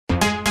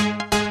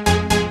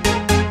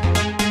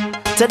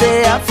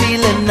Today I'm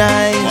feeling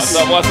nice. What's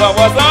up, what's up,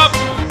 what's up?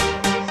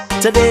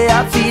 Today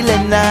I'm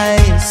feeling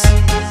nice.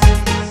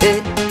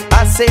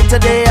 I say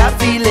today I'm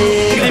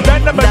feeling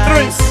event number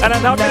nice, 3, and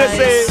I'm happy to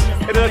say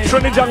it is a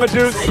Trini Jungle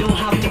Juice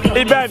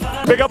event.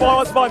 Big up all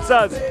our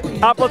sponsors: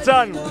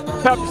 Appleton,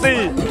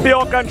 Pepsi,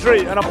 Pure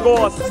Country, and of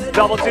course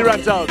Double T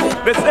Rentals.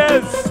 This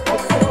is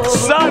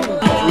Sun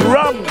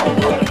Rum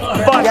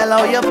Fun. Girl,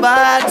 how you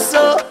bad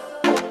so?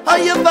 How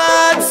you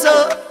bad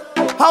so?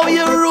 How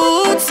you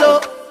rude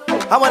so?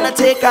 I wanna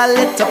take a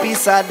little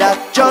piece of that.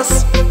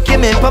 Just give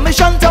me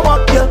permission to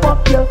walk you.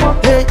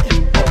 Hey,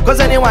 cause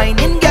any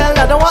whining girl,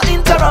 I don't want to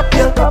interrupt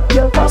you.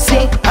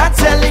 See, I'm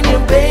telling you,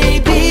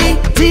 baby,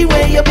 the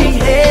way you're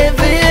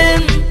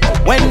behaving.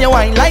 When you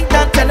whine like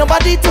that, tell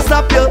nobody to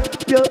stop you.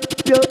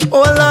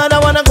 Oh Lord, I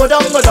wanna go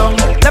down, go down.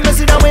 Let me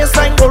see the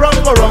waistline go wrong,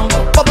 go wrong.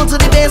 Bubble to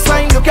the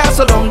baseline, you can't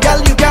sit down.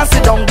 Girl, you can't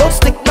sit down. Don't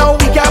stick now,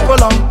 we can't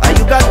prolong. And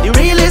you got the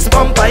realest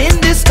bumper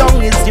in this tongue.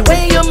 It's the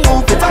way you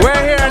move it. We're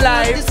here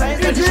live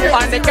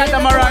on the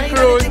catamaran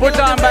cruise put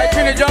on by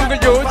Trini Jungle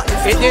Juice.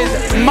 It is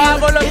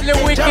marvelously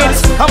wicked.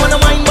 I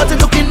wanna whine but it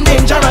looking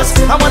dangerous.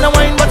 I wanna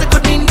whine but it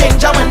could mean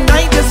danger. When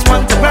I just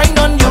want to grind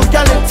on you,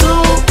 girl, it's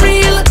too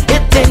real,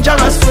 it's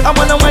dangerous. I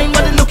wanna whine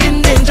but it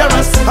looking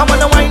dangerous. I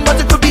wanna whine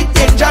but it could be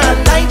danger.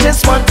 And I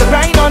just want to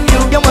grind on you.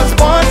 You was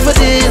born for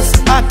this.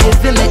 I'm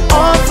giving it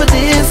all for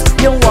this.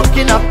 You're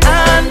walking up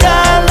and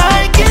I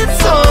like it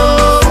so.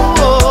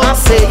 I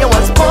say you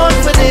was born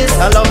for this.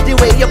 I love the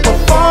way you're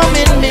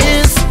performing,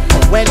 miss.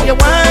 When you're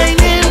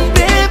whining,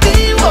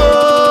 baby,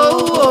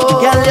 whoa.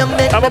 Girl, you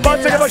make I'm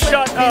about to give a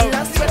shot of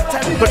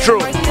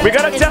Patrol. We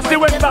gotta test the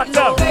wind back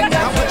up.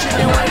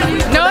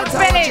 No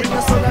spilling.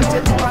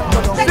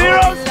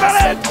 Zero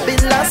spilling.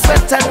 Bill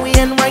sweat and we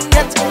ain't wine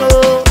yet to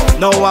go.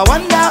 Now I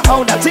wonder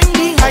how that thing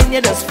behind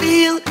you just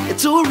feel.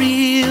 It's too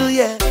real,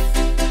 yeah.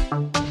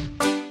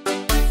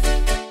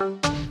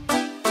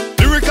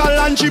 Lyrical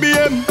and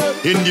GBM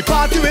in the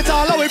party with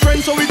all our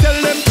friends, so we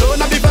tell them turn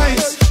up the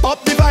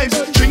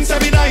vibes, drinks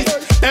every night,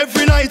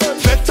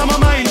 fed to my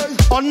mind,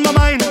 on my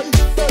mind.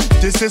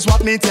 This is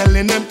what me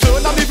telling them,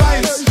 turn up the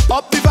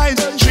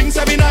vibes, drinks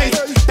every night,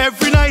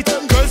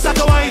 girls start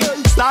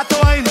to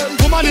wine,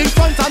 woman in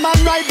front and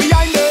man right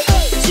behind her.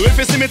 So if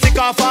you see me take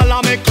off all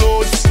of my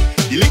clothes,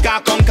 the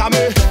liquor conquer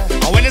me.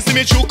 And when you see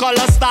me true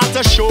colors start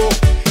to show,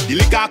 the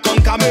liquor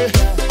conquer me.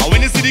 And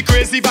when you see the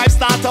crazy vibes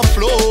start to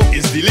flow,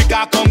 it's the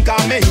liquor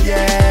conquer me,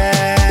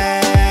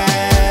 yeah.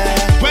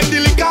 When the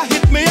liquor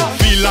hit me, I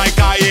feel like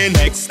I in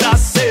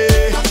ecstasy.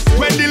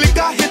 When the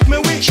liquor hit me,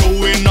 we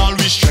throwing all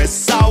we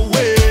stress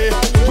away.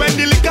 When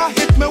the liquor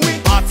hit me, we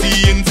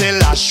party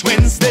until Ash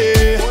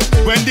Wednesday.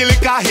 When the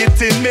liquor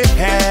hit in me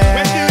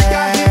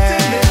head,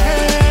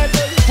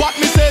 what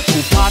me say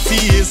to party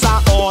is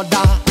an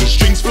order. The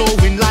strings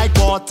flowing like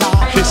water.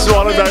 She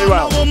swallowed very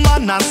well.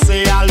 Woman, I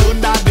say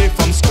alone that day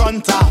from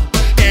Scrunta.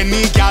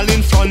 Any gal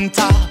in front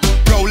her,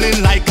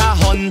 prowling like a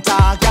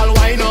hunter. Gal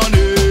wine on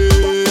it.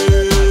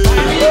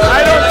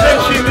 I don't think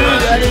she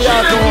needs any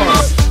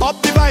alcohol.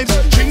 Up the vibes,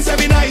 drinks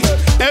every night,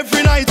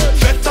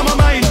 fed to my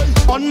mind,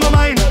 on my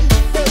mind.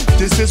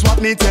 This is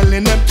what me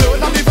telling them,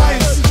 turn up the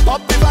vibes,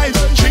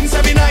 drinks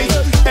every night,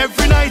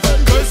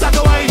 girls start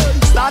to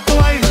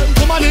wine,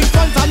 woman in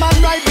front, a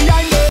man right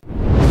behind them.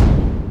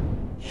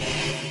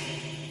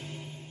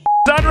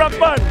 Sun Rum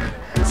Fun.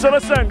 So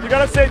listen, you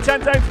gotta say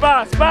 10 times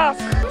fast,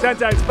 10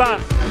 times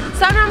fast.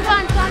 Sun Rum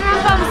Fun, Sun Rum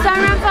Fun, Sun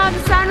Rum Fun,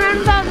 Sun Rum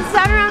Fun,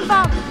 Sun Rum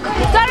Fun,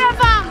 Sun Rum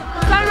Fun,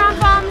 Sun Rum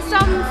Fun,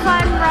 some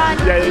fun run.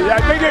 Yeah.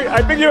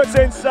 I think you were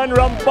saying Sun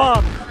Rum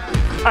Fun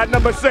at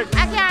number 6.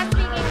 I can't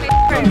speak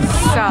English.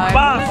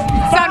 Fast.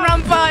 Sun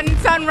Rum Fun,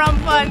 Sun Rum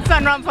Fun,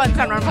 Sun Rum Fun,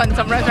 Sun Rum Fun,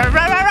 Sun Rum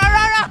Fun.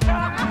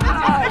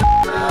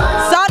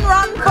 Sun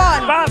Rum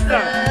Fun.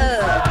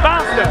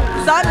 Faster.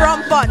 Sun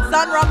Rum Fun.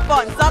 Sun Rum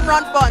Fun. Sun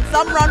Rum Fun.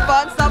 Sun Rum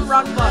Fun. Sun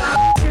Rum Fun.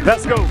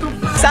 Let's go.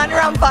 Sun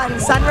Rum Fun.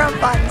 Sun Rum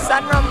Fun.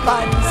 Sun Rum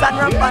Fun. Sun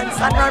Rum Fun.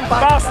 Sun Rum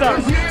Fun.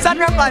 Faster. Sun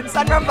Rum Fun.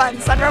 Sun Rum Fun.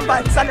 Sun Rum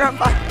Fun. Sun Rum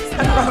Fun.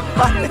 Sun Rum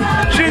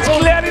Fun. She's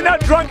clearly not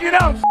drunk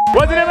enough.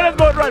 What's the name of this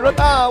boat ride?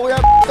 We are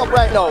up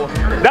right now.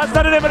 That's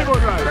not the name of the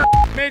boat ride.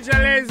 Major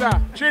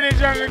Laser, Trini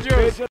Jungle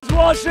Juice. It's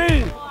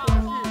Washi.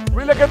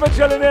 We're looking for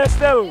chilling here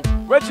still.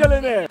 We're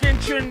chilling here. In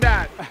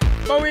Trinidad.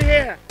 But we're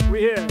here.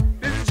 We're here.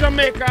 This is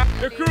Jamaica.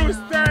 The cruise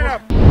turn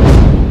up.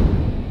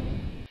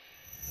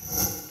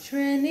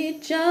 Trini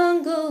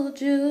Jungle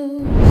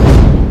Juice.